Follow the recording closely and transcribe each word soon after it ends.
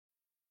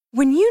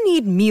When you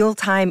need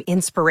mealtime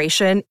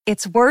inspiration,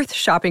 it's worth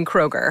shopping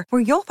Kroger,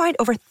 where you'll find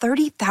over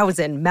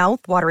 30,000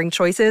 mouth-watering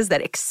choices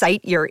that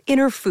excite your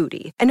inner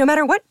foodie. And no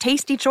matter what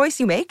tasty choice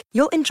you make,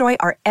 you'll enjoy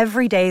our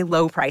everyday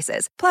low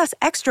prices, plus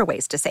extra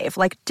ways to save,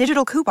 like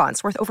digital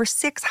coupons worth over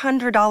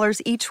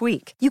 $600 each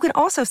week. You can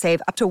also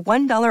save up to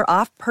 $1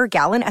 off per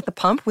gallon at the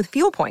pump with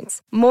fuel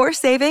points. More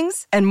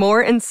savings and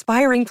more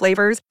inspiring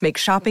flavors make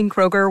shopping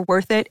Kroger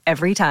worth it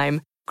every time.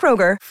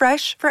 Kroger,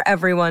 fresh for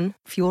everyone.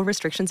 Fuel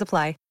restrictions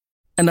apply.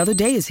 Another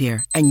day is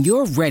here, and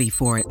you're ready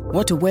for it.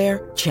 What to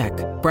wear? Check.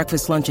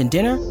 Breakfast, lunch, and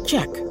dinner?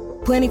 Check.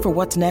 Planning for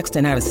what's next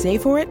and how to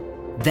save for it?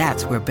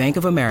 That's where Bank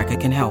of America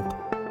can help.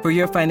 For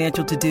your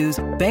financial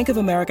to-dos, Bank of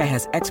America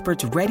has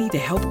experts ready to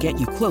help get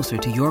you closer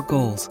to your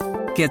goals.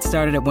 Get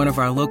started at one of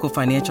our local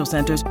financial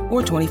centers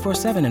or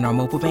 24/7 in our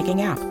mobile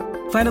banking app.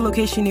 Find a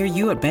location near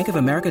you at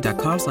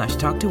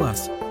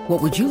bankofamerica.com/talktous.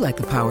 What would you like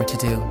the power to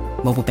do?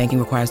 Mobile banking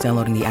requires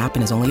downloading the app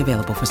and is only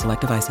available for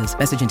select devices.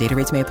 Message and data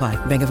rates may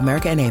apply. Bank of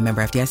America N.A.,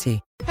 member FDIC.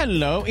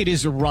 Hello, it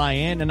is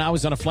Ryan, and I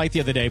was on a flight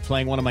the other day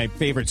playing one of my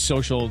favorite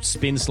social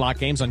spin slot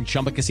games on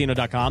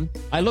ChumbaCasino.com.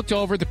 I looked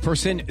over at the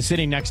person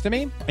sitting next to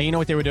me, and you know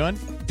what they were doing?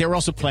 They were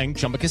also playing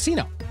Chumba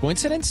Casino.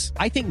 Coincidence?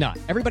 I think not.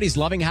 Everybody's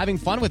loving having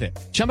fun with it.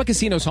 Chumba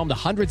Casino is home to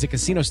hundreds of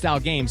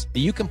casino-style games that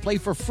you can play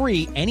for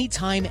free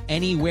anytime,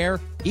 anywhere,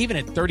 even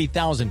at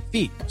 30,000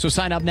 feet. So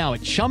sign up now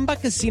at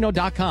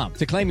ChumbaCasino.com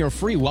to claim your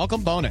free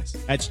welcome bonus.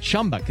 That's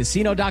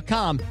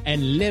ChumbaCasino.com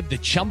and live the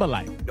Chumba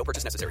life. No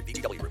purchase necessary.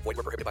 VGW. Void where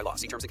prohibited by law.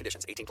 See terms and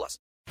conditions. 18+.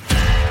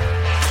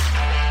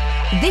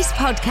 This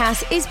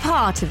podcast is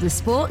part of the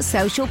Sports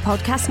Social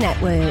Podcast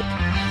Network.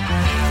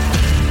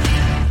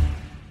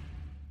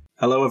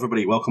 Hello,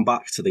 everybody. Welcome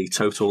back to the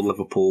Total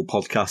Liverpool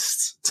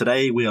podcast.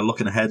 Today, we are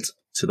looking ahead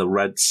to the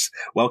Reds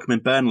welcoming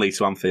Burnley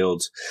to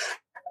Anfield.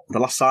 The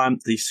last time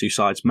these two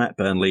sides met,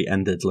 Burnley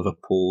ended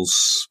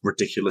Liverpool's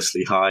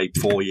ridiculously high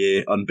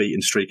 4-year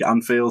unbeaten streak at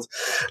Anfield.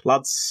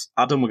 Lads,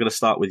 Adam, we're going to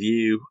start with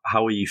you.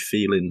 How are you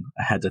feeling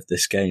ahead of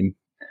this game?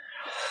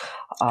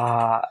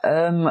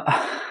 I'd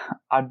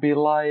be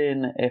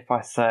lying if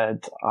I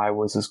said I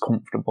was as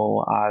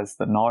comfortable as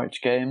the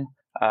Norwich game.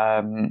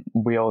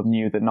 We all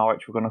knew that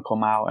Norwich were going to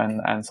come out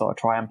and sort of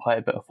try and play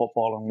a bit of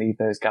football and leave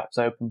those gaps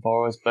open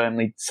for us.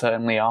 Burnley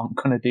certainly aren't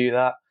going to do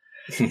that.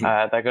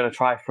 They're going to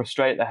try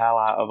frustrate the hell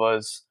out of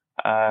us.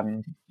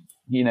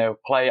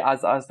 Play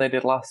as they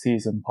did last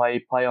season.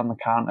 Play on the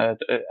counter,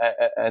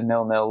 a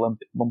 0-0,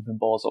 lumping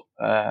balls up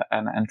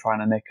and trying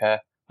to nick a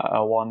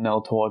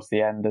 1-0 towards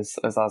the end, as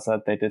I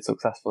said they did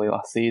successfully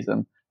last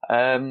season.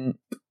 I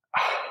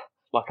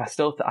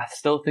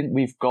still think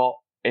we've got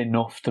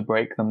enough to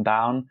break them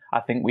down. I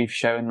think we've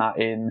shown that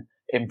in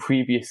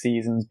previous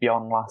seasons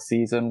beyond last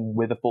season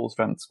with a full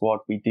strength squad.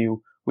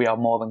 We are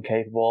more than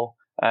capable.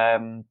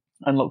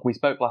 And look, we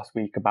spoke last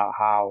week about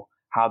how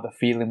the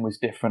feeling was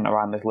different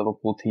around this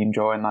Liverpool team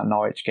during that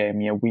Norwich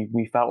game. You know,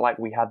 we felt like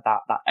we had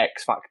that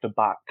X factor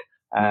back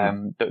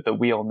that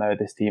we all know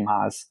this team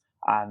has.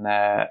 And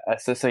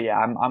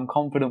I'm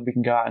confident we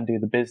can go out and do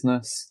the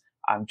business.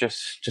 I'm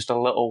just a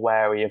little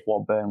wary of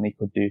what Burnley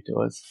could do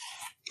to us.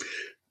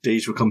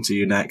 Deej, we'll come to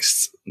you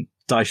next.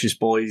 Dyche's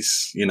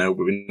boys, we know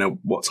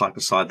what type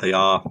of side they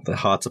are. They're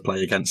hard to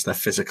play against. They're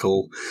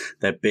physical,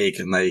 they're big,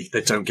 and they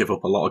don't give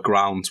up a lot of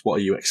ground. What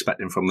are you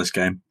expecting from this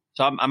game?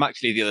 So I'm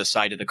actually the other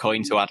side of the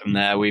coin to Adam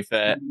there. We've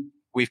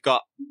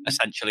got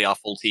essentially our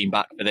full team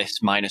back for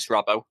this, minus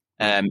Robbo.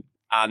 And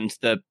I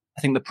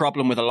think the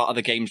problem with a lot of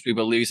the games we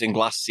were losing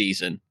last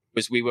season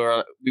was we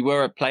were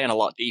playing a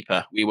lot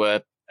deeper. We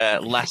were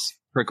less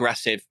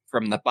progressive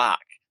from the back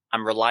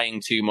and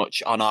relying too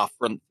much on our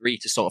front three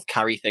to sort of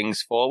carry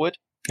things forward.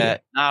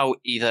 Now,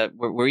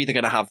 we're either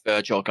going to have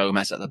Virgil or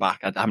Gomez at the back.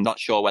 I'm not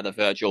sure whether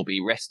Virgil will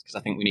be risked because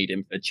I think we need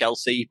him for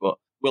Chelsea, but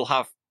we'll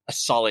have a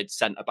solid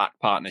centre-back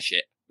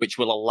partnership, which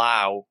will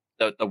allow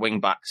the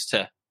wing-backs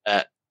to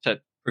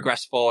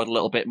progress forward a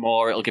little bit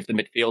more. It'll give the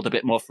midfield a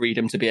bit more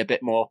freedom to be a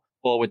bit more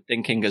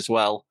forward-thinking as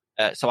well.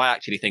 So I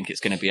actually think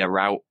it's going to be a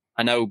rout.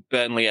 I know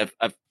Burnley have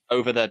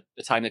over the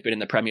time they've been in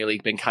the Premier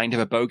League, been kind of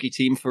a bogey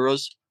team for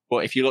us.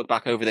 But if you look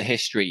back over the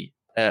history,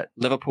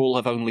 Liverpool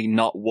have only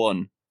not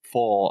won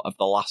 4 of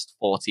the last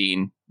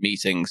 14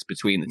 meetings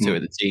between the two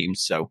of the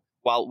teams. So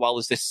while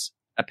there's this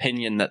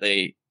opinion that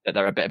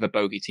they're a bit of a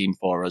bogey team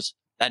for us,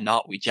 they're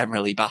not. We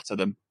generally batter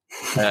them.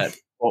 But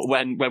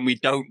when we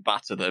don't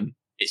batter them,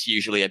 it's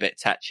usually a bit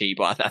tetchy.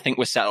 But I think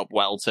we're set up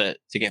well to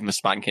give them a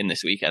spanking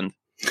this weekend.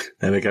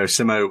 There we go.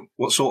 Simo,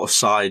 what sort of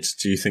side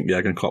do you think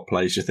Jurgen Klopp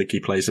plays? Do you think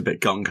he plays a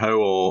bit gung-ho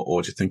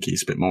or do you think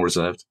he's a bit more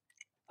reserved?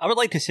 I would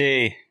like to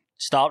say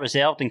start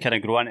reserved and kind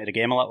of grow into the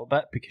game a little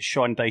bit, because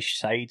Sean Dyche's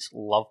sides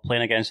love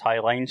playing against high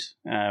lines.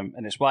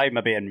 And it's why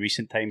maybe in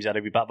recent times they're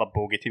a wee bit of a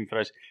bogey team for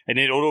us. And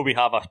although we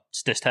have a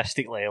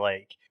statistically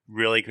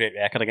really great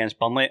record against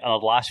Burnley, in our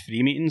last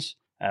 3 meetings,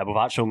 we've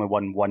actually only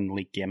won 1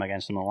 league game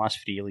against them. In the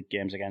last 3 league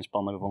games against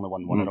Burnley, we've only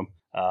won 1 of them.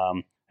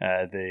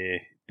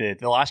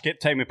 The last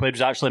time we played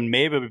was actually in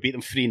May, where we beat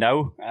them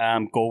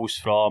 3-0. Goals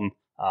from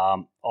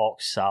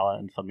Ox, Salah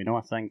and Firmino,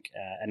 I think.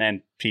 And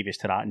then previous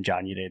to that in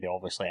January, they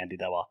obviously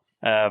ended our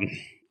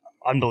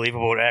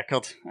unbelievable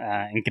record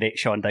in great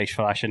Sean Dyche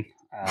fashion.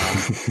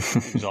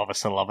 He was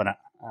obviously loving it.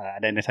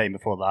 And any time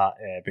before that,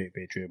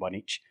 we drew one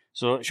each.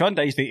 So Sean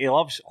Dyche, he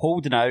loves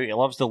holding out, he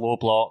loves the low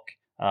block,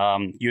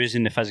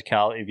 using the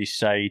physicality of his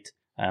side,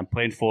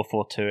 playing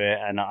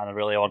 4-4-2 in a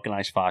really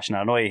organised fashion.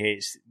 I know he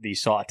hates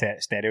these sort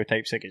of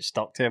stereotypes that get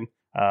stuck to him,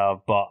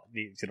 but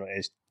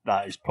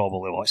that is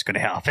probably what's going to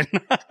happen.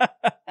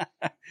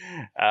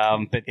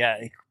 But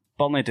yeah,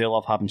 Burnley do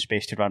love having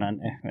space to run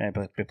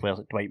into with players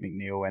like Dwight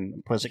McNeil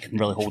and players that can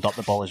really hold up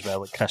the ball as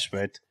well, like Chris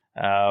Wood.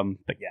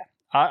 But yeah,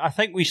 I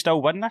think we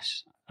still win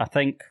this. I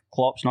think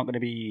Klopp's not going to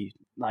be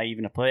naive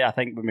in a play. I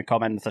think when we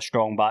come in with a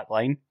strong back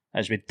line,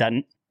 as we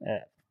didn't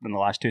in the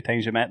last 2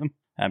 times we met them,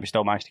 we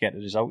still managed to get the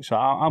result. So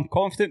I'm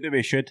confident that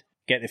we should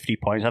get the 3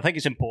 points. I think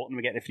it's important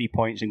we get the 3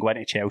 points and go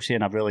into Chelsea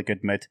in a really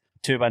good mood.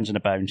 2 wins and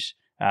a bounce.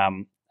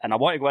 And I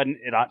want to go into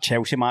that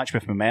Chelsea match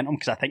with momentum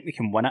because I think we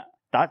can win it.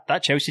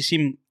 That Chelsea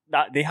team,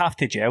 that they have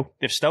to gel.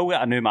 They've still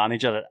got a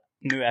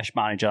newish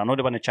manager. I know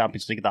they won the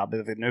Champions League, but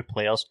they've got new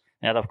players.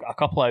 They had a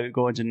couple of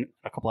outgoings and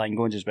a couple of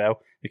ingoings as well.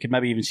 We could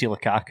maybe even see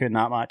Lukaku in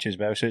that match as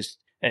well. So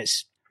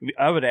it's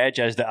our edge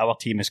is that our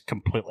team is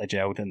completely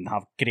gelled and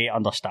have great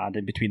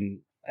understanding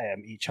between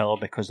each other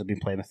because they've been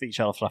playing with each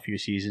other for a few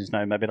seasons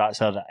now. Maybe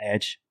that's our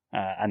edge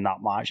in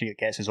that match. It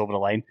gets us over the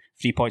line.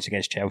 3 points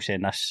against Chelsea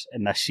in this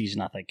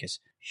season, I think, is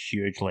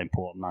hugely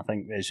important. I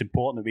think it's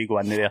important that we go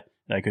in there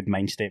in a good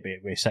mind state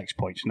with 6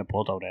 points on the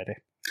board already.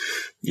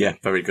 Yeah,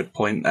 very good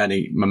point.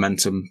 Any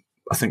momentum.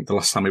 I think the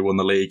last time we won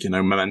the league,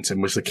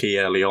 momentum was the key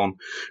early on.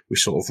 We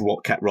sort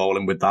of kept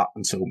rolling with that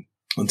until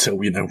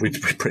we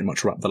pretty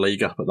much wrapped the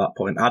league up at that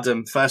point.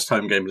 Adam, first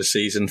home game of the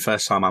season,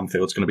 first time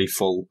Anfield's going to be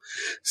full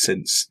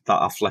since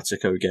that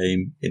Atletico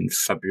game in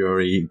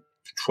February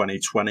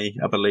 2020,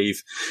 I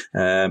believe.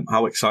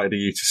 How excited are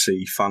you to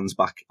see fans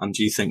back, and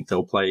do you think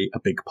they'll play a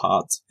big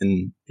part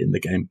in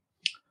the game?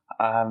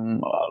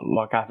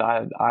 Look,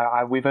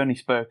 we've only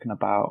spoken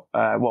about,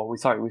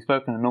 we've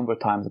spoken a number of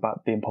times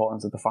about the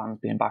importance of the fans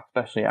being back,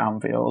 especially at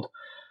Anfield.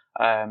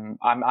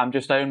 I'm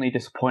just only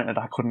disappointed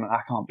I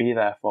can't be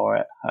there for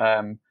it.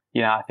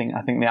 I think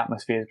the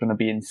atmosphere is going to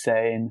be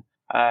insane.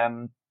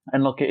 And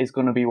look, it is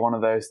going to be one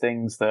of those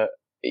things that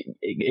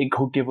it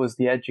could give us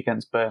the edge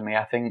against Burnley.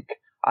 I think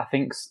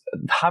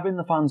having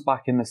the fans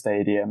back in the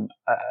stadium,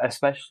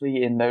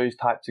 especially in those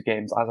types of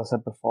games, as I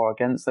said before,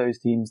 against those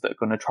teams that are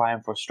going to try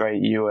and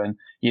frustrate you and,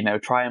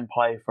 try and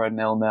play for a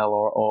 0-0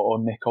 or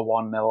nick a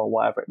 1-0 or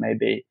whatever it may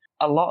be.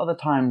 A lot of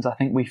the times I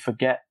think we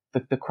forget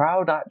that the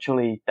crowd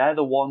actually, they're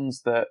the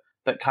ones that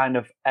kind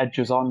of edge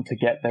us on to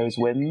get those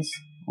wins.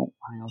 Oh,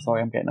 hang on,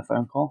 sorry, I'm getting a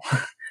phone call.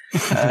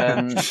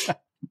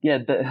 Yeah,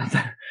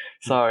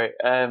 sorry.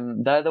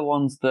 They're the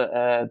ones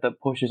that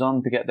push us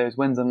on to get those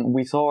wins, and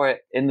we saw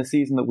it in the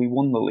season that we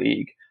won the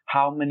league.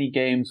 How many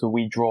games were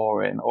we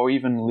drawing or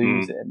even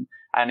losing,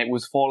 and it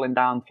was falling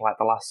down to like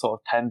the last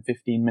sort of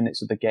 10-15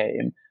 minutes of the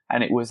game,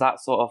 and it was that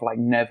sort of like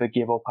never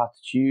give up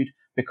attitude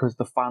because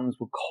the fans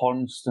were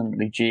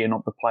constantly geeing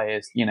up the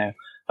players,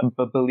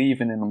 but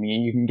believing in them.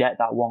 You can get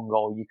that one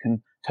goal, you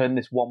can turn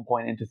this 1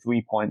 point into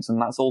 3 points,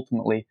 and that's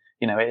ultimately,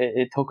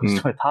 it took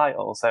us to a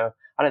title. So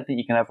I don't think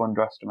you can ever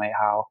underestimate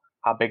how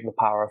big the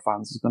power of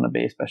fans is going to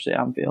be, especially at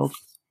Anfield.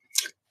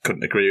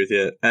 Couldn't agree with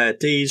you.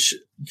 Deej,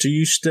 do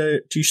you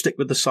stick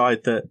with the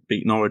side that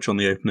beat Norwich on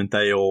the opening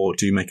day, or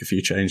do you make a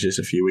few changes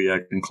if you were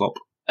Jurgen Klopp?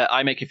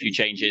 I make a few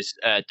changes,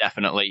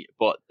 definitely.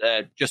 But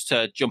just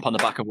to jump on the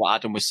back of what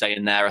Adam was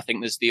saying there, I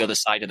think there's the other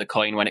side of the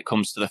coin when it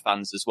comes to the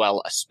fans as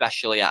well,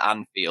 especially at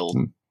Anfield.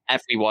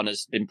 Everyone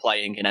has been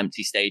playing in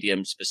empty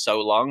stadiums for so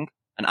long,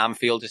 and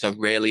Anfield is a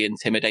really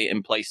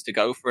intimidating place to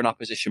go for an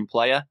opposition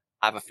player.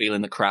 I have a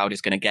feeling the crowd is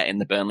going to get in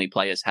the Burnley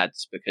players'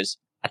 heads because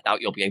I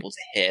doubt you'll be able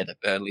to hear the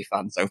Burnley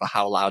fans over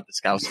how loud the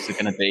Scousers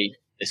are going to be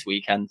this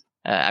weekend.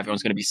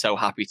 Everyone's going to be so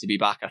happy to be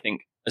back. I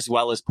think as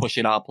well as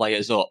pushing our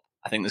players up,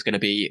 I think there's going to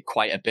be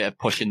quite a bit of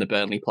pushing the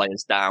Burnley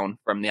players down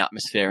from the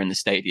atmosphere in the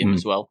stadium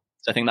as well.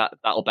 So I think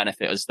that'll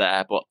benefit us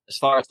there. But as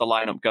far as the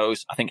lineup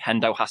goes, I think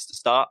Hendo has to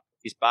start.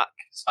 He's back.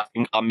 So I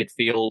think our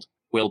midfield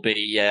will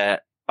be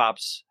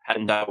Babs,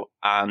 Hendo,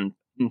 and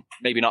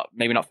maybe not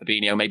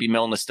Fabinho. Maybe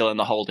Milner's still in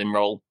the holding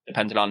role,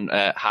 depending on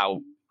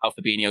how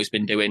Fabinho's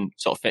been doing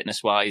sort of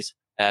fitness-wise.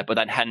 But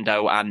then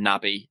Hendo and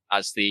Naby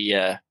as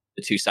the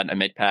 2 centre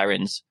mid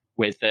pairings,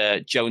 with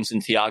Jones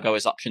and Thiago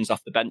as options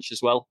off the bench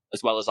as well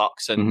as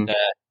Ox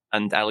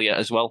and Elliott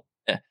as well.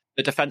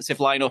 The defensive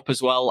lineup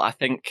as well, I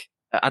think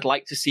I'd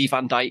like to see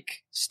Van Dijk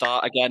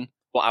start again,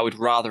 but I would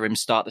rather him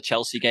start the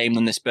Chelsea game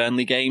than this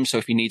Burnley game. So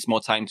if he needs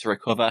more time to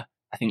recover,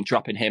 I think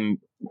dropping him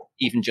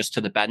even just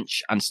to the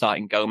bench and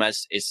starting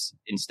Gomez is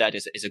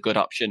a good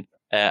option.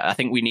 I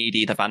think we need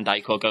either Van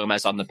Dijk or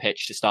Gomez on the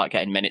pitch to start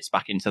getting minutes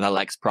back into their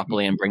legs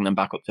properly and bring them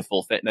back up to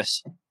full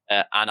fitness.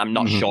 And I'm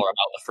not sure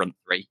about the front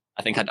three.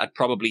 I think I'd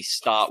probably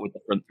start with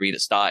the front three that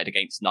started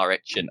against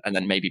Norwich and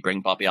then maybe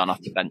bring Bobby on off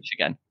the bench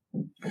again.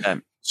 I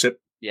think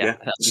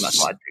that's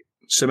what I'd do.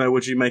 Simo,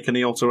 would you make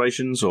any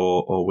alterations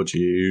or would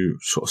you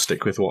sort of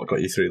stick with what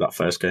got you through that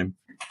first game?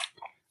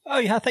 Oh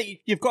yeah, I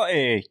think you've got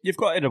to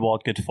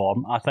reward good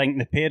form. I think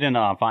the pairing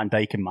of Van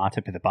Dijk and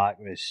Matip at the back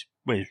was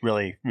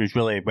really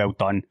well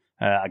done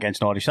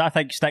against Norwich. So I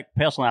think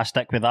I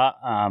stick with that.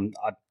 I'm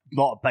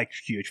not a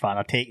huge fan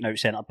of taking out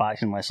centre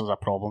backs unless there's a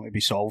problem to be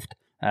solved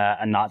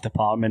in that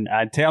department.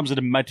 In terms of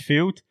the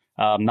midfield,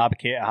 Naby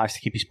Keita has to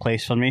keep his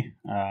place for me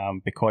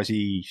because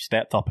he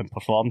stepped up and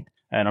performed.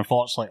 And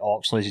unfortunately,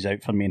 Oxlade is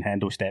out for me and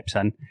Hendo steps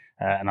in.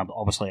 And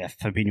obviously, if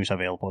Fabinho's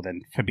available,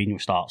 then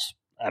Fabinho starts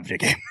every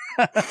game.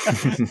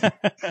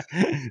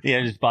 He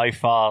is by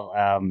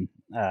far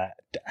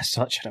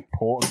such an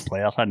important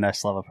player in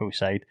this Liverpool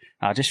side.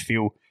 I just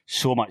feel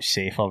so much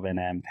safer when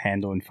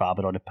Hendo and Fab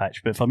are on the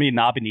pitch. But for me,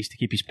 Naby needs to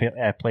keep his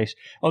place.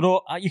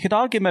 Although you could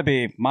argue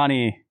maybe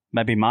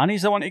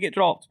Mane's the one to get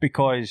dropped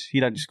because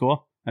he didn't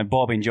score and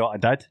Bobby and Jota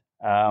did.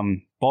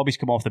 Bobby's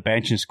come off the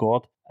bench and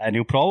scored, and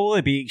he'll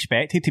probably be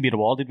expected to be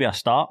rewarded with a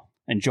start.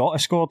 And Jota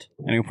scored,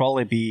 and he'll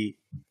probably be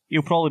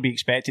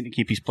expecting to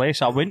keep his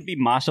place. I wouldn't be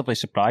massively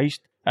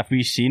surprised if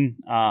we've seen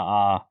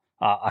a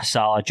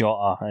Salah,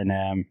 Jota,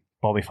 and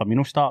Bobby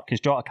Firmino start, because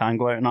Jota can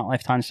go out on that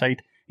left hand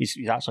side. He's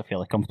actually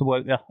fairly comfortable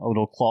out there,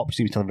 although Klopp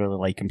seems to really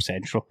like him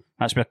central.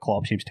 That's where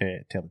Klopp seems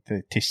to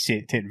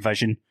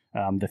envision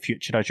the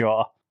future of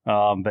Jota.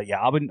 But yeah,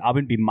 I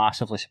wouldn't be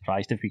massively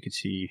surprised if we could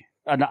see,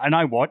 and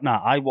I want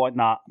that. I want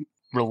that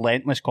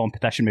relentless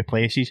competition with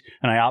places,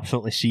 and I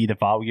absolutely see the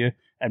value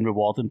in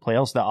rewarding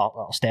players that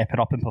are stepping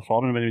up and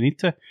performing when we need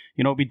to.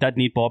 You know, we did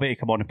need Bobby to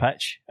come on the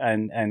pitch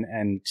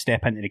and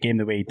step into the game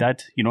the way he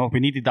did. You know, we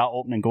needed that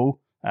opening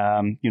goal,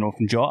 from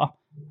Jota.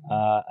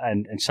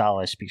 And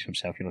Salah speaks for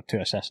himself, 2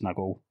 assists and a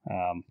goal.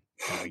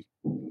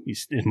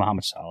 He's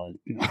Mohamed Salah.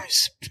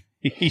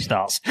 He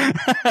starts.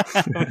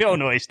 We all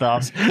know he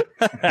starts.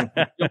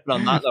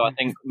 On that though, I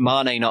think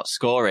Mane not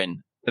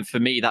scoring, for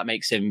me, that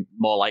makes him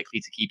more likely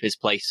to keep his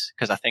place,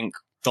 because I think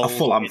a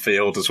full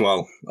Anfield as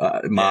well.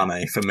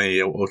 Mane, for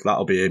me,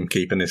 that'll be him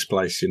keeping his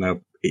place.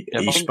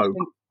 He spoke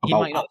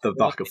about the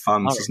back of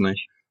fans, Norwich. Doesn't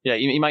he? Yeah,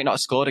 he might not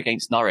have scored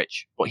against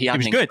Norwich, but he had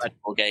an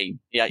incredible game.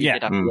 Yeah, he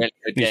did have a really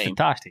good game. He's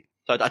fantastic.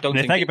 So I don't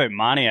think the thing about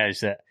Mane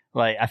is that,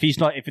 like,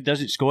 if it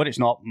doesn't score, it's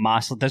not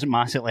doesn't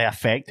massively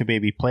affect the way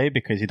we play,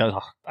 because he does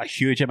a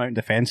huge amount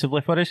defensively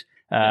for us,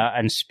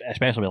 and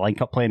especially with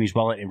link-up play, and he's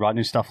willing to run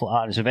and stuff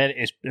like that.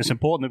 It's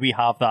important that we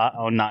have that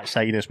on that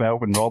side as well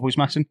when Robbo's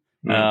missing.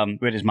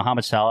 Whereas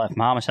Mohamed Salah, if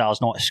Mohamed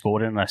Salah's not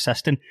scoring and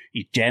assisting,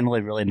 he's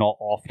generally really not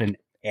offering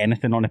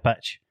anything on the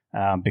pitch,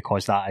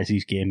 because that is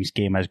his game. His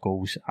game is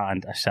goals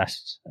and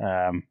assists.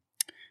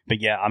 But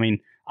yeah, I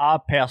mean, I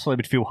personally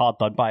would feel hard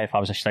done by if I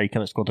was a striker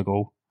that scored a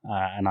goal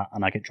and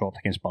I get dropped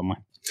against Burnley.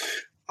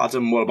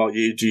 Adam, what about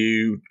you? Do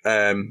you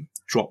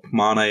drop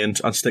Mane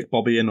and stick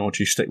Bobby in, or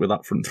do you stick with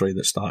that front three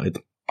that started?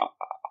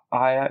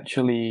 I'm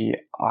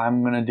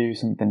going to do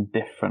something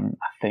different,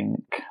 I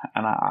think.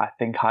 And I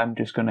think I'm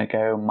just going to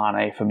go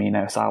Mane,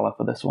 Firmino, Salah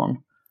for this one.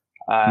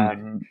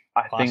 I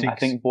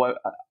think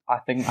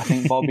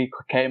Bobby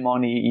came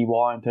on, he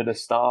warranted a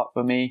start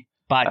for me.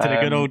 Back to the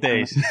good old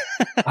days.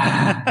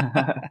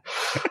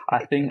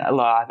 I think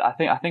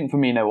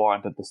Firmino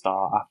warranted the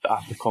start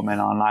after coming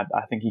on.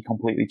 I think he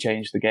completely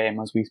changed the game,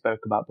 as we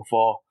spoke about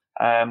before.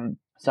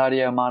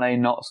 Sadio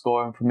Mane not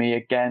scoring for me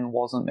again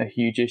wasn't a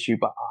huge issue,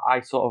 but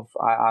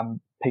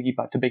I'm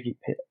piggyback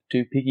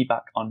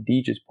on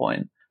Deej's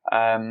point.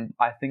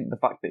 I think the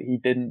fact that he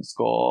didn't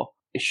score,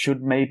 it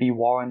should maybe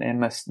warrant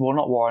him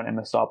not warrant him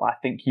a start, but I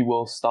think he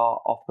will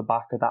start off the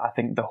back of that. I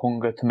think the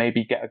hunger to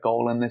maybe get a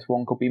goal in this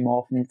one could be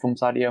more from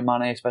Sadio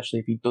Mane, especially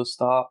if he does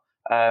start.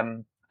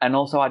 And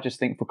also, I just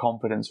think for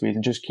confidence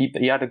reasons,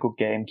 he had a good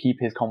game,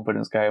 keep his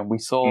confidence going. We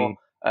saw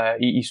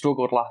he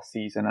struggled last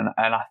season,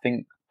 and I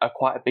think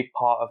quite a big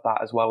part of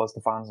that, as well as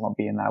the fans not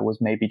being there, was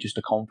maybe just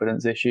a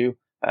confidence issue.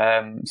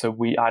 So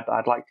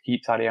I'd like to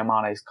keep Sadio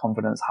Mane's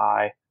confidence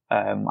high.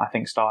 I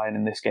think starting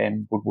in this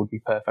game would be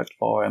perfect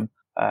for him.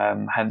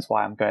 Hence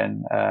why I'm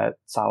going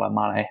Salah,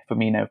 Mane,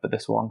 Firmino for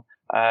this one.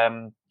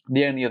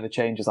 The only other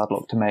changes I'd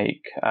look to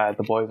make,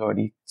 the boys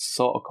already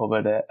sort of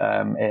covered it,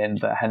 in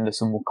that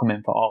Henderson will come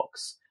in for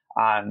Ox,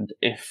 and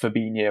if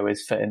Fabinho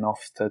is fit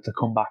enough to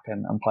come back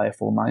and play a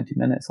full 90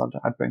 minutes,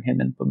 I'd bring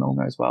him in for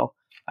Milner as well,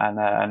 and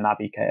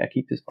Naby Keita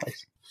keep his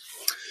place.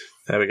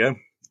 There we go.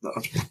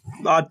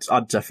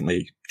 I'd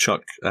definitely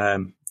chuck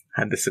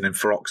Henderson in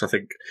for Ox. I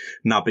think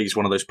Naby's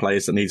one of those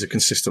players that needs a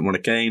consistent run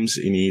of games.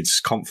 He needs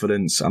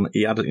confidence, and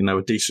he had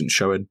a decent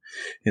showing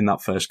in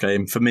that first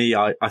game. For me,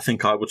 I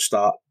think I would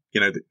start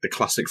the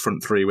classic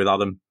front three with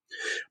Adam.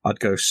 I'd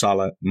go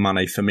Salah,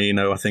 Mane,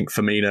 Firmino. I think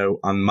Firmino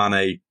and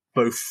Mane,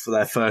 both for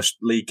their first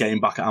league game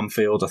back at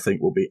Anfield, I think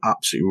will be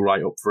absolutely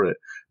right up for it.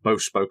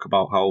 Both spoke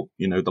about how,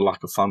 the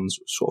lack of fans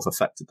sort of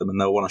affected them,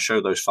 and they'll want to show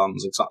those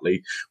fans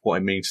exactly what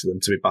it means to them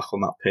to be back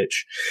on that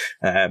pitch.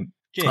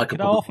 Jay,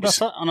 could I offer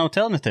us an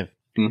alternative?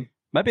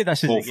 Maybe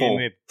this is a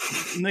game.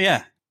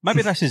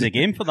 Maybe this is a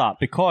game for that,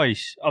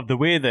 because of the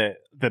way that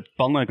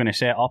Burnley are going to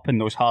set up in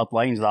those hard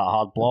lines, that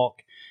hard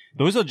block.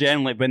 Those are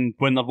generally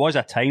when there was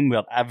a time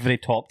where every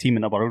top team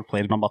in the world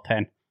played number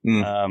 10.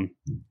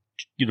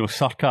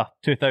 circa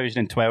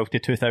 2012 to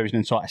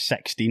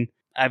 2016.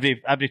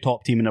 Every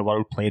top team in the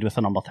world played with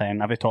a number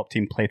 10. Every top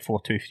team played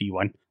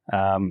 4-2-3-1.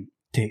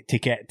 To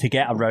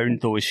get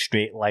around those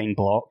straight line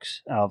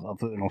blocks of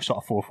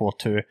sort of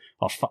 4-4-2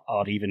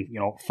 or even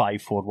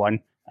 5-4-1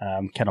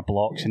 kind of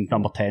blocks, and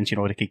number 10s,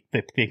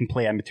 they can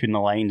play in between the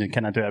lines and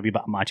kind of do a wee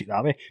bit of magic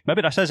that way.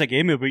 Maybe this is a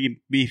game where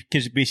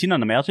because we've seen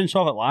an emergence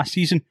of it last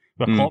season,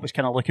 where Klopp was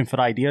kind of looking for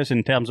ideas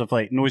in terms of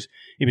he was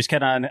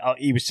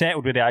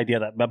settled with the idea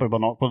that maybe we're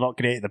not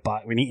great at the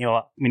back. We need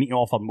to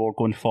offer more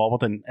going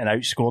forward and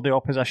outscore the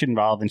opposition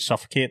rather than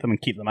suffocate them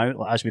and keep them out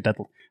as we did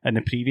in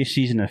the previous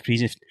season,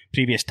 the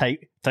previous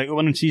title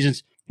winning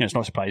seasons. It's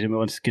not surprising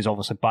because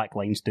obviously back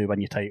lines do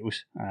win you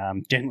titles.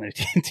 Generally,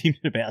 teams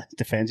with better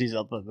defences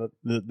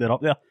they're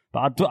up there.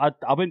 But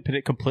I wouldn't put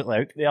it completely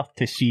out there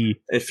to see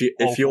if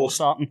you're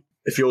starting.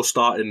 If you're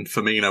starting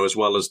Firmino as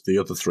well as the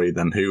other three,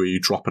 then who are you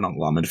dropping on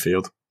that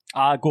midfield?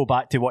 I go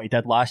back to what he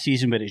did last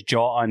season, where it's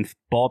Jota and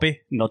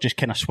Bobby, and they're just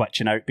kind of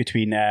switching out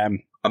between. who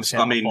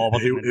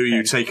are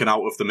you taking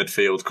out of the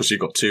midfield? Because you've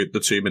got the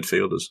two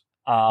midfielders.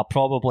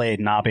 Probably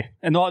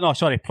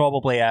Naby.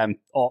 Probably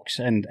Ox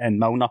and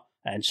Milner.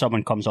 And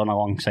someone comes on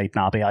alongside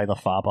Naby, either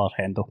Fab or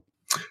Hendo.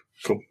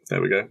 Cool.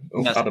 There we go.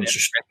 Oh, Adam's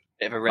just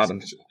bit of a risk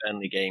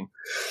Burnley game.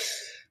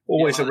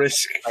 Always a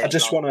risk. I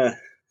just want to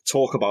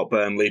talk about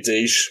Burnley.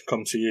 Deej,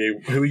 come to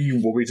you. Who are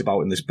you worried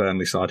about in this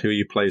Burnley side? Who are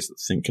you players that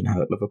think can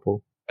hurt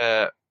Liverpool?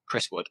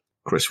 Chris Wood.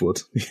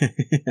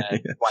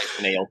 Dwight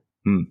Neil.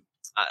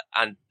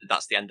 And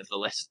that's the end of the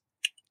list.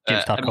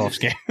 James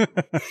Tarkowski.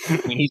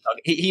 I mean,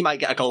 he might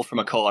get a goal from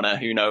a corner,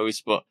 who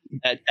knows? But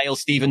Dale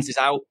Stephens is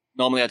out.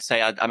 Normally, I'd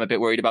say I'm a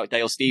bit worried about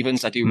Dale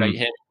Stephens. I do rate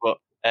him,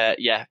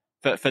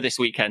 but for this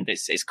weekend,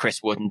 it's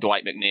Chris Wood and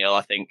Dwight McNeil,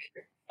 I think.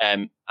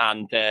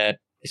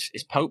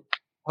 Is Pope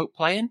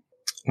playing?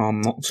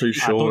 I'm not too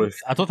sure.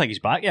 I don't think he's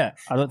back yet.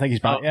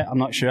 I'm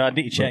not sure. I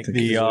need to check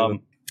the. What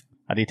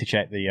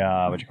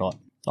do you call it?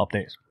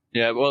 Updates.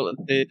 Yeah, well,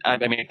 I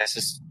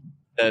guess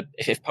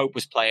if Pope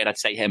was playing, I'd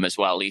say him as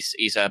well.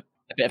 He's a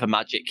bit of a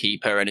magic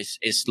keeper, and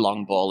his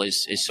long ball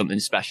is something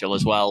special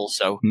as well.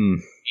 So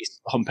he's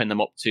humping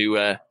them up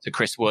to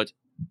Chris Wood.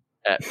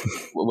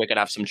 We're going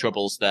to have some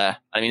troubles there.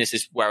 I mean, this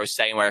is where I was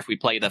saying, where if we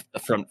play the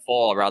front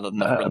four rather than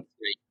the front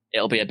three,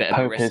 it'll be a bit of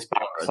a risk. Pope is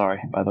back, sorry,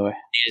 by the way.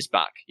 He is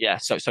back, yeah.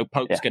 So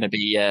Pope's going to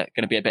be a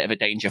bit of a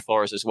danger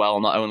for us as well,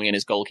 not only in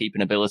his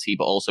goalkeeping ability,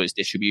 but also his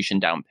distribution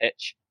down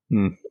pitch.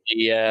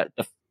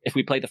 If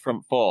we play the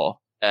front four,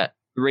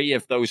 3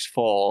 of those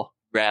 4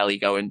 rarely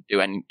go and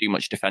do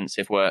much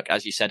defensive work.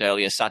 As you said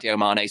earlier, Sadio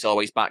Mane's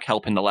always back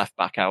helping the left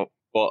back out.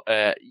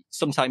 But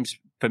sometimes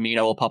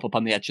Firmino will pop up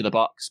on the edge of the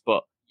box,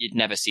 but you'd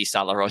never see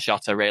Salah or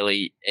Jota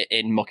really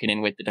mucking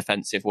in with the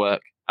defensive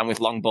work. And with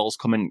long balls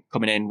coming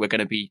in, we're going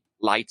to be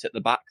light at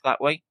the back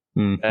that way.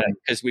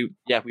 Because we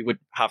would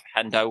have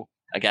Hendo,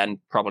 again,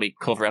 probably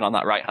covering on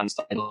that right-hand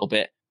side a little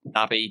bit.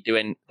 Naby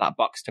doing that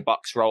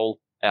box-to-box role.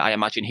 I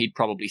imagine he'd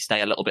probably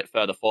stay a little bit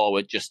further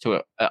forward just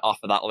to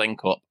offer that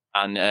link-up.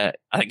 And I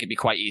think it'd be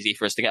quite easy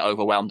for us to get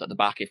overwhelmed at the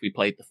back if we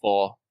played the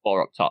 4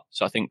 up top.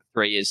 So I think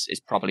 3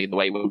 is probably the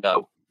way we'll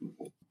go.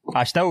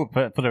 I still,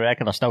 for the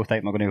record, I still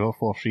think we're going to go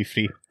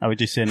 4-3-3. I would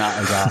just say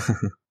that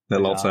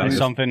as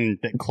something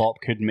that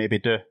Klopp could maybe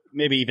do,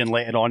 maybe even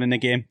later on in the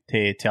game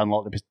to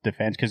unlock the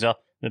defence, because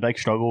the big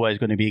struggle is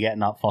going to be getting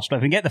that first one.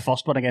 If we can get the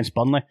first one against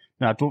Burnley,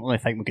 then I don't really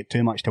think we've got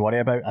too much to worry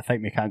about. I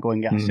think we can go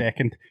and get a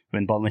second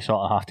when Burnley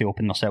sort of have to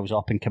open themselves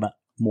up and commit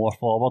more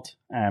forward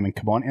and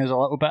come on to us a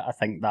little bit. I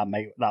think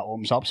that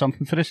opens up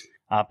something for us.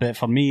 But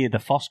for me, the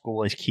first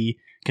goal is key,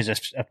 because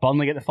if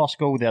Burnley get the first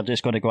goal, they're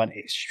just going to go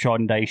into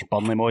Sean Dyche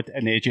Burnley mode,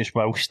 and they just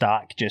will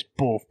stack just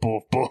both.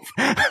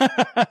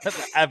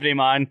 Every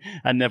man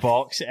in the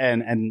box,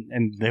 and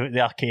they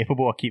are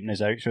capable of keeping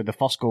us out. So the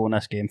first goal in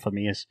this game for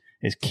me is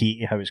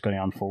key to how it's going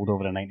to unfold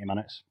over the 90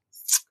 minutes.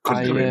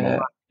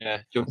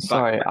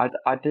 Sorry,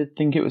 I did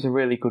think it was a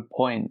really good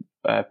point,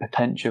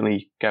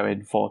 potentially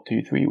going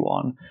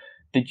 4-2-3-1.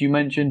 Did you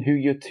mention who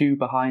your 2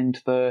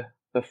 behind the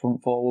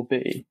front 4 will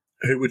be?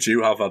 Who would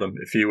you have, Adam,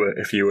 if you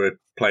were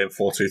playing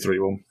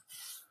 4-2-3-1?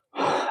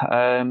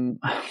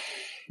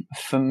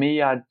 For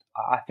me, I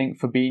think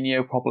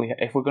Fabinho probably.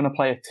 If we're going to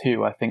play a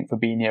 2, I think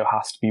Fabinho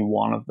has to be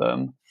one of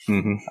them.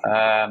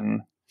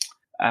 And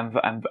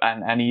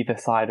either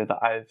side of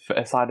that,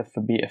 aside of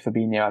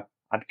Fabinho,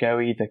 I'd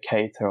go either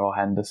Keita or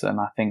Henderson.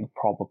 I think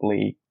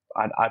probably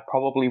I'd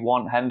probably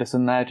want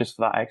Henderson there just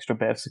for that extra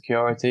bit of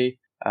security.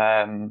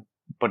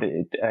 But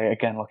it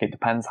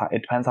depends how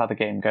the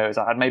game goes.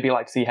 I'd maybe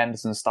like to see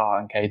Henderson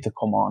start and Keita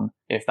come on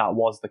if that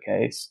was the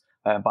case.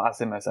 But as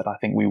Simo said, I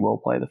think we will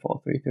play the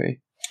 4-3-3.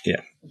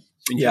 Yeah.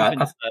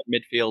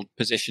 Midfield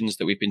positions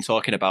that we've been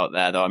talking about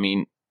there, though. I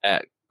mean,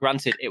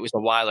 granted, it was a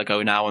while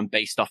ago now, and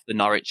based off the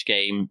Norwich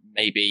game,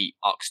 maybe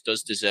Ox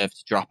does deserve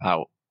to drop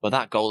out. But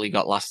that goal he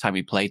got last time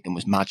we played them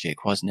was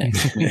magic, wasn't it?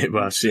 It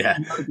was, yeah.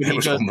 It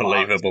was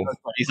unbelievable.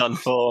 He's on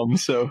form,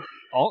 so...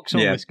 Ox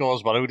only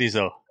scores worldies,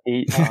 though.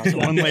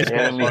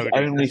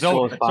 Only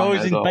scores. It's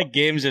always in big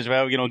games as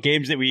well.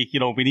 Games that we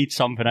need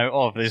something out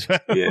of as well.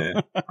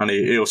 Yeah, and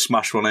he'll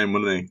smash one in,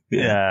 wouldn't he?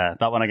 Yeah,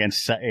 that one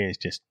against City is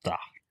just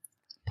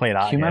play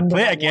that.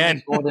 Play it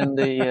again.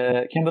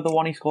 Remember the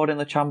one he scored in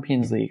the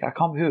Champions League? I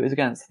can't remember who it was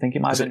against. I think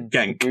it might have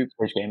been the group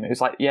stage game. It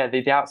was like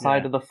the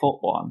outside of the foot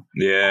one.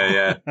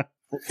 Yeah.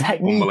 The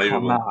technique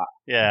on that.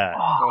 Yeah,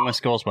 only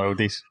scores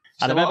worldies.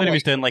 I remember he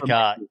was doing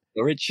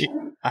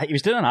he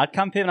was doing an ad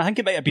campaign, and I think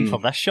it might have been for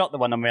this shirt, the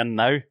one I'm wearing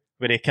now,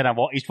 where he kind of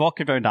he's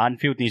walking around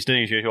Anfield and he's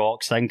doing his usual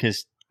Ox thing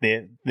because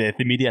the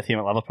media team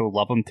at Liverpool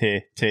love him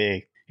to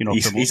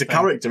he's a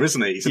character,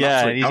 isn't he? He's an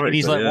absolute character.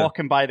 He's like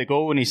walking by the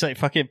goal and he's like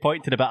fucking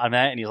pointing to the bit of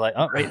net and he's like,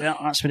 oh right there,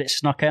 that's when it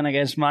snuck in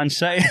against Man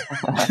City.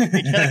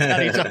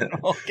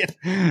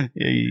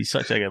 He's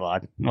such a good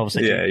lad.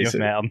 Obviously, you've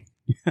met him.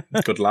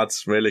 Good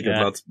lads, really good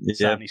lads.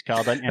 Sat in his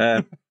car, didn't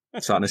you?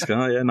 Sat in his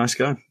car, yeah, nice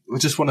guy. I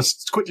just want to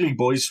quickly,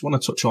 boys,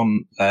 touch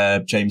on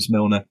James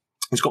Milner.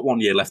 He's got 1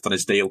 year left on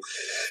his deal.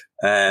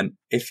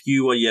 If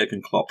you were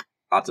Jurgen Klopp,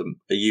 Adam,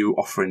 are you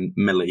offering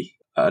Millie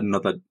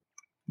another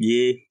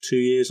year, 2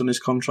 years on his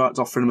contract,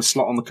 offering him a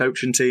slot on the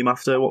coaching team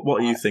after?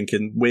 What are you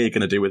thinking we're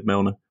going to do with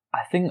Milner?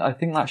 I think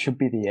that should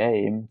be the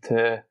aim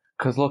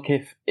because look,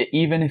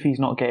 even if he's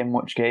not getting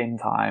much game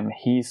time,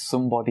 he's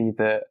somebody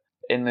that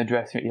in the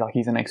dressing room,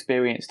 he's an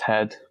experienced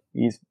head.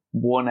 He's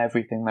won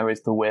everything there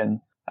is to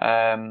win.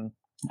 And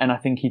I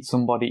think he's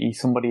somebody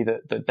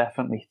that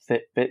definitely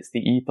fits the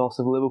ethos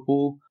of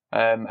Liverpool,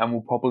 and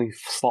will probably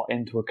slot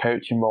into a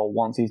coaching role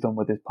once he's done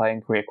with his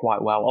playing career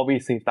quite well.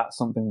 Obviously, if that's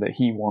something that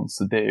he wants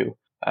to do,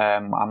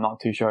 I'm not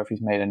too sure if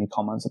he's made any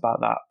comments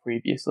about that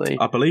previously.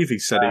 I believe he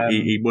said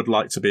he would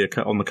like to be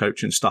on the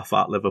coaching staff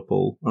at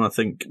Liverpool, and I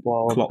think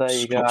Klopp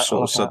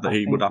sort of said that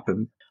he would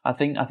happen. I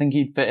think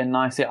he'd fit in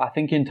nicely. I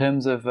think in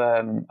terms of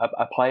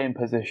a playing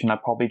position,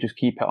 I'd probably just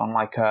keep it on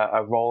like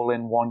a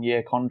rolling 1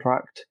 year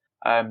contract.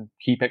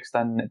 Keep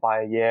extending it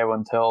by a year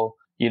until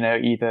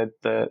either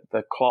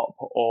the Klopp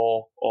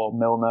or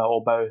Milner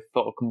or both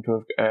sort of come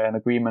to an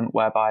agreement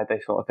whereby they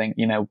sort of think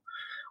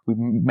we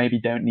maybe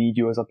don't need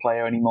you as a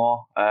player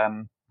anymore.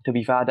 To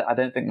be fair, I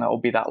don't think that will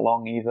be that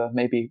long either.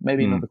 Maybe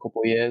another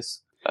couple of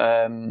years.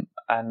 And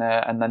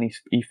then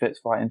he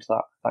fits right into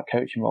that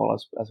coaching role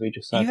as we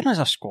just said. Even as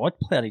a squad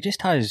player, he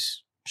just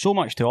has so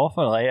much to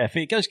offer. Like if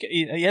he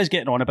is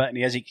getting on a bit, and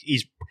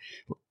he's.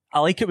 I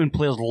like it when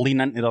players lean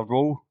into their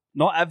role.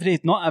 Not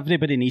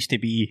everybody needs to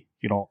be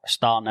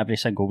starting every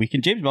single week.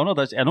 And James Milner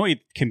does. I know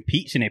he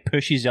competes and he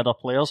pushes the other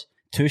players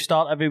to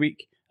start every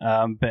week.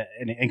 But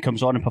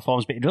comes on and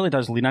performs, but he really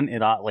does lean into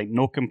that. Like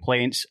no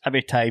complaints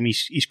every time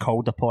he's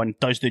called upon,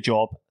 does the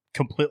job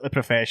completely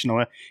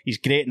professional. He's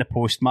great in the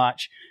post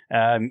match.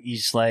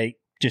 He's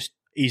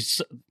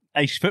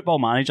Football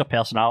Manager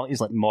personality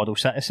is like model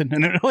citizen,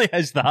 and it really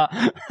is that.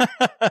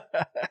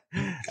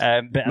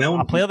 But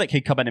a player that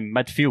could come in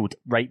midfield,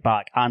 right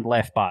back and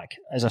left back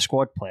as a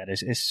squad player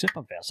is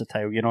super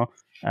versatile.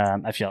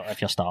 If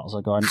your starters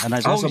are gone, and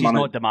as long as he's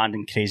not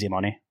demanding crazy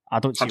money, I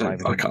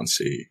can't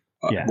see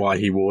why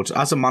he would.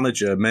 As a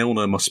manager,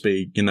 Milner must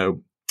be,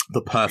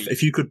 the perfect.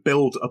 If you could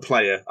build a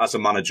player as a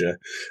manager,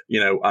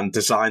 and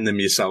design them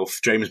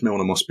yourself, James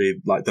Milner must be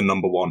like the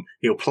number one.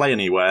 He'll play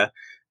anywhere.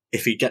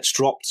 If he gets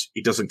dropped,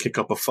 he doesn't kick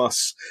up a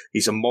fuss.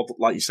 He's a model,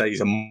 like you say,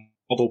 he's a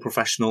model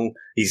professional.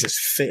 He's as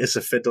fit as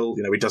a fiddle.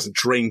 He doesn't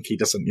drink. He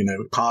doesn't,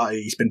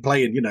 party. He's been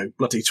playing,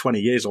 bloody 20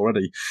 years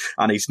already.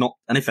 And he's not,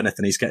 and if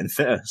anything, he's getting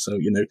fitter. So,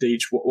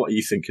 Deej, what are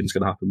you thinking is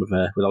going to happen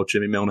with old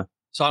Jimmy Milner?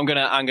 So I'm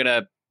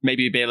gonna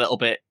maybe be a little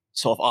bit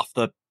sort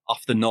of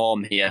off the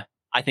norm here.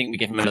 I think we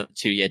give him a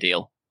 2-year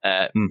deal,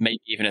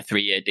 maybe even a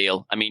 3-year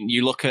deal. I mean,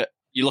 you look at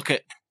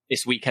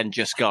this weekend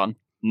just gone.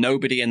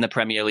 Nobody in the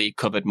Premier League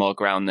covered more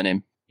ground than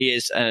him. He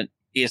is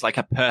like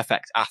a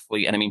perfect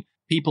athlete. And I mean,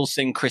 people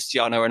sing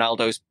Cristiano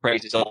Ronaldo's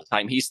praises all the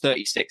time. He's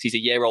 36. He's a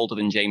year older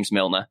than James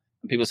Milner.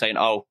 And people saying,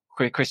 oh,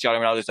 Cristiano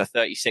Ronaldo's a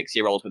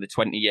 36-year-old with a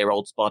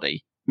 20-year-old's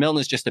body.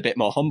 Milner's just a bit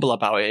more humble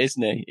about it,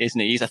 isn't he?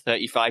 He's a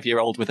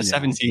 35-year-old with a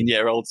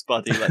 17-year-old's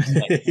body, let's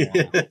say.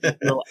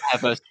 He'll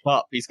ever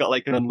stop. He's got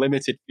like an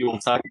unlimited fuel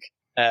tank.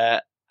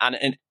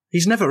 And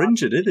he's never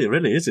injured,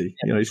 is he?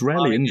 He's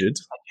rarely injured.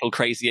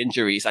 Crazy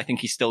injuries. I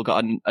think he's still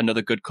got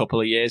another good couple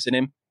of years in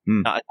him.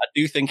 I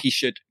do think he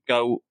should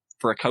go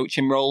for a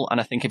coaching role,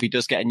 and I think if he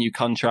does get a new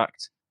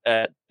contract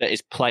that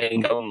is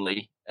playing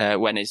only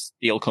when his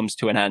deal comes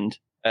to an end,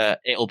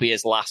 it'll be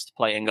his last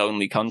playing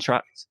only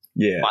contract.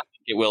 Yeah, but I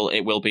think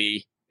it will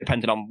be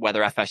depending on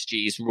whether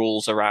FSG's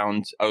rules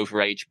around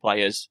overage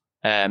players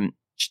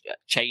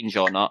change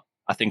or not.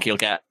 I think he'll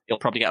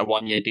probably get a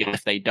 1-year deal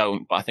if they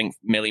don't, but I think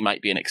Millie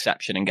might be an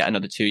exception and get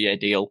another 2-year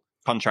deal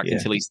contract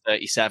until he's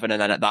 37, and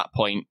then at that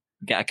point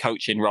get a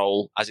coaching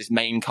role as his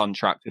main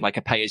contract with like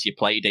a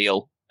pay-as-you-play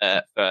deal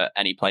for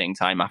any playing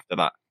time after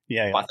that.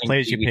 Yeah,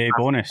 play-as-you-pay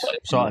bonus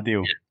sort of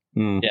deal.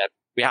 Yeah,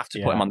 we have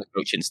to put him on the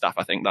coaching staff.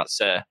 I think that's...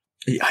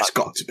 it's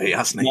got to be,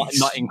 hasn't it?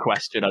 Not in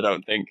question, I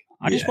don't think.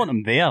 I just want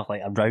him there,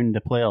 like around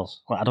the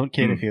players. Like, I don't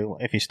care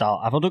if he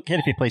starts. I don't care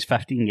if he plays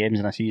 15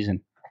 games in a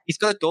season. He's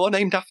got a door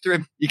named after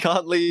him. You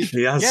can't leave.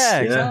 He has. Yeah,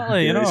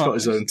 exactly. He's got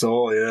his own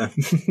door, yeah.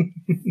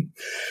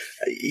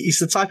 He's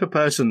the type of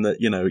person that,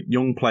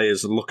 young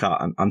players look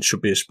at and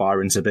should be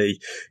aspiring to be.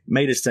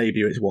 Made his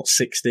debut at,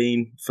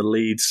 16 for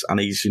Leeds, and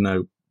he's,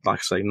 like I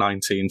say,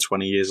 19,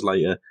 20 years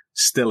later,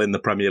 still in the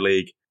Premier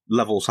League.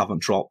 Levels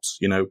haven't dropped,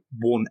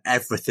 won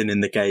everything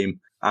in the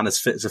game and as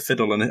fit as a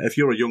fiddle. And if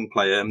you're a young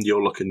player and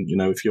you're looking,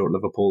 if you're at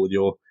Liverpool and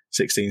you're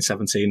 16,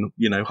 17,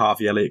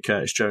 Harvey Elliott,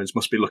 Curtis Jones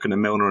must be looking at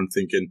Milner and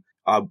thinking,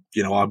 I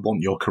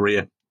want your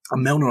career.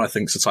 And Milner, I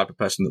think, is the type of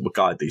person that will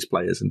guide these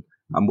players and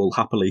will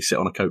happily sit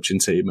on a coaching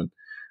team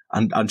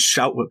and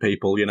shout at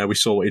people. We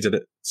saw what he did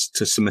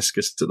to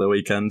Tsimikas at the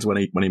weekend when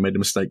he made a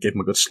mistake, gave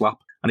him a good slap,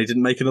 and he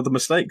didn't make another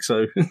mistake.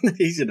 So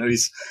he's an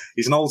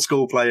old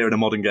school player in a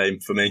modern game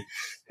for me.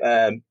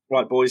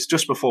 Right, boys,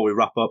 just before we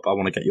wrap up, I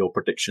want to get your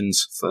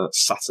predictions for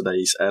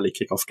Saturday's early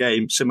kickoff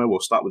game. Simo,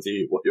 we'll start with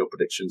you. What are your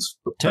predictions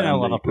for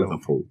 2-0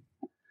 Liverpool?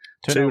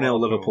 2-0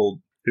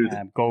 Liverpool. Who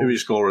are your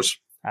scorers?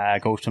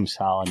 Goals from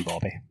Salah and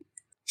Bobby.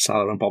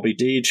 Salah and Bobby.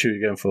 Deej, who are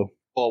you going for?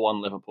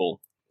 4-1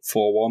 Liverpool.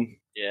 4-1.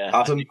 Yeah.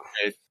 Adam?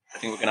 I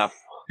think we're going to have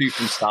 2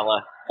 from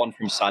Salah, 1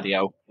 from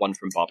Sadio, 1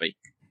 from Bobby.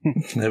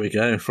 There we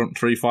go. Front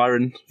three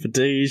firing for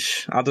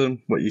Deej.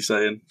 Adam, what are you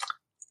saying?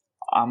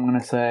 I'm going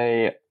to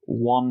say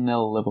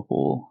 1-0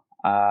 Liverpool.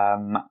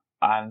 And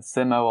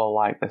Simo will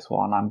like this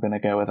one. I'm going to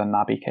go with a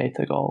Naby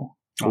Keita goal.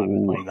 I would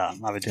like that.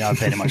 I would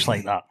very much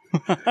like that.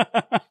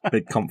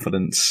 Big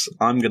confidence.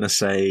 I'm going to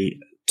say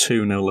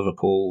 2-0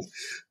 Liverpool,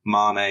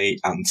 Mane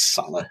and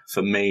Salah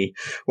for me.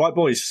 Right,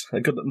 boys,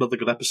 another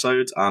good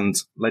episode. And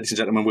ladies and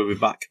gentlemen, we'll be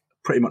back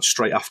pretty much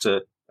straight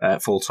after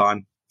full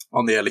time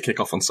on the early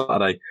kickoff on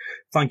Saturday.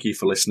 Thank you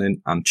for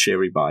listening and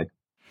cheery bye.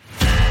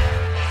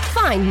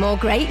 Find more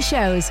great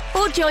shows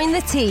or join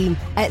the team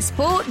at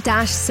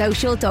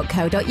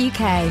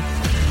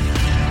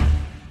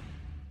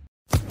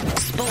sport-social.co.uk.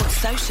 Sports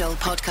Social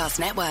Podcast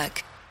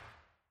Network.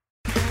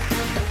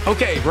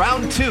 Okay,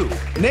 round 2.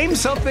 Name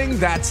something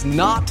that's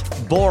not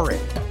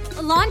boring.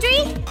 A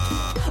laundry?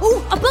 Ooh,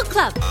 a book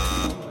club.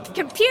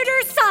 Computer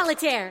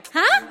solitaire,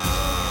 huh?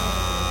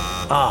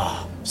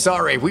 Ah,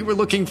 sorry, we were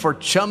looking for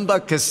Chumba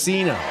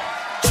Casino.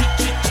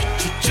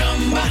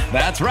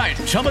 That's right,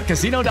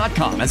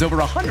 ChumbaCasino.com has over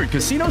 100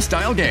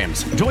 casino-style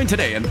games. Join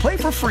today and play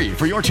for free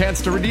for your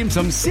chance to redeem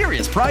some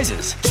serious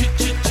prizes.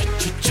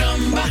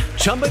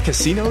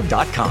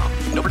 ChumbaCasino.com.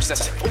 No purchase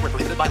necessary. Void where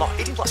prohibited by law.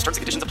 18+ terms and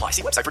conditions apply.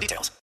 See website for details.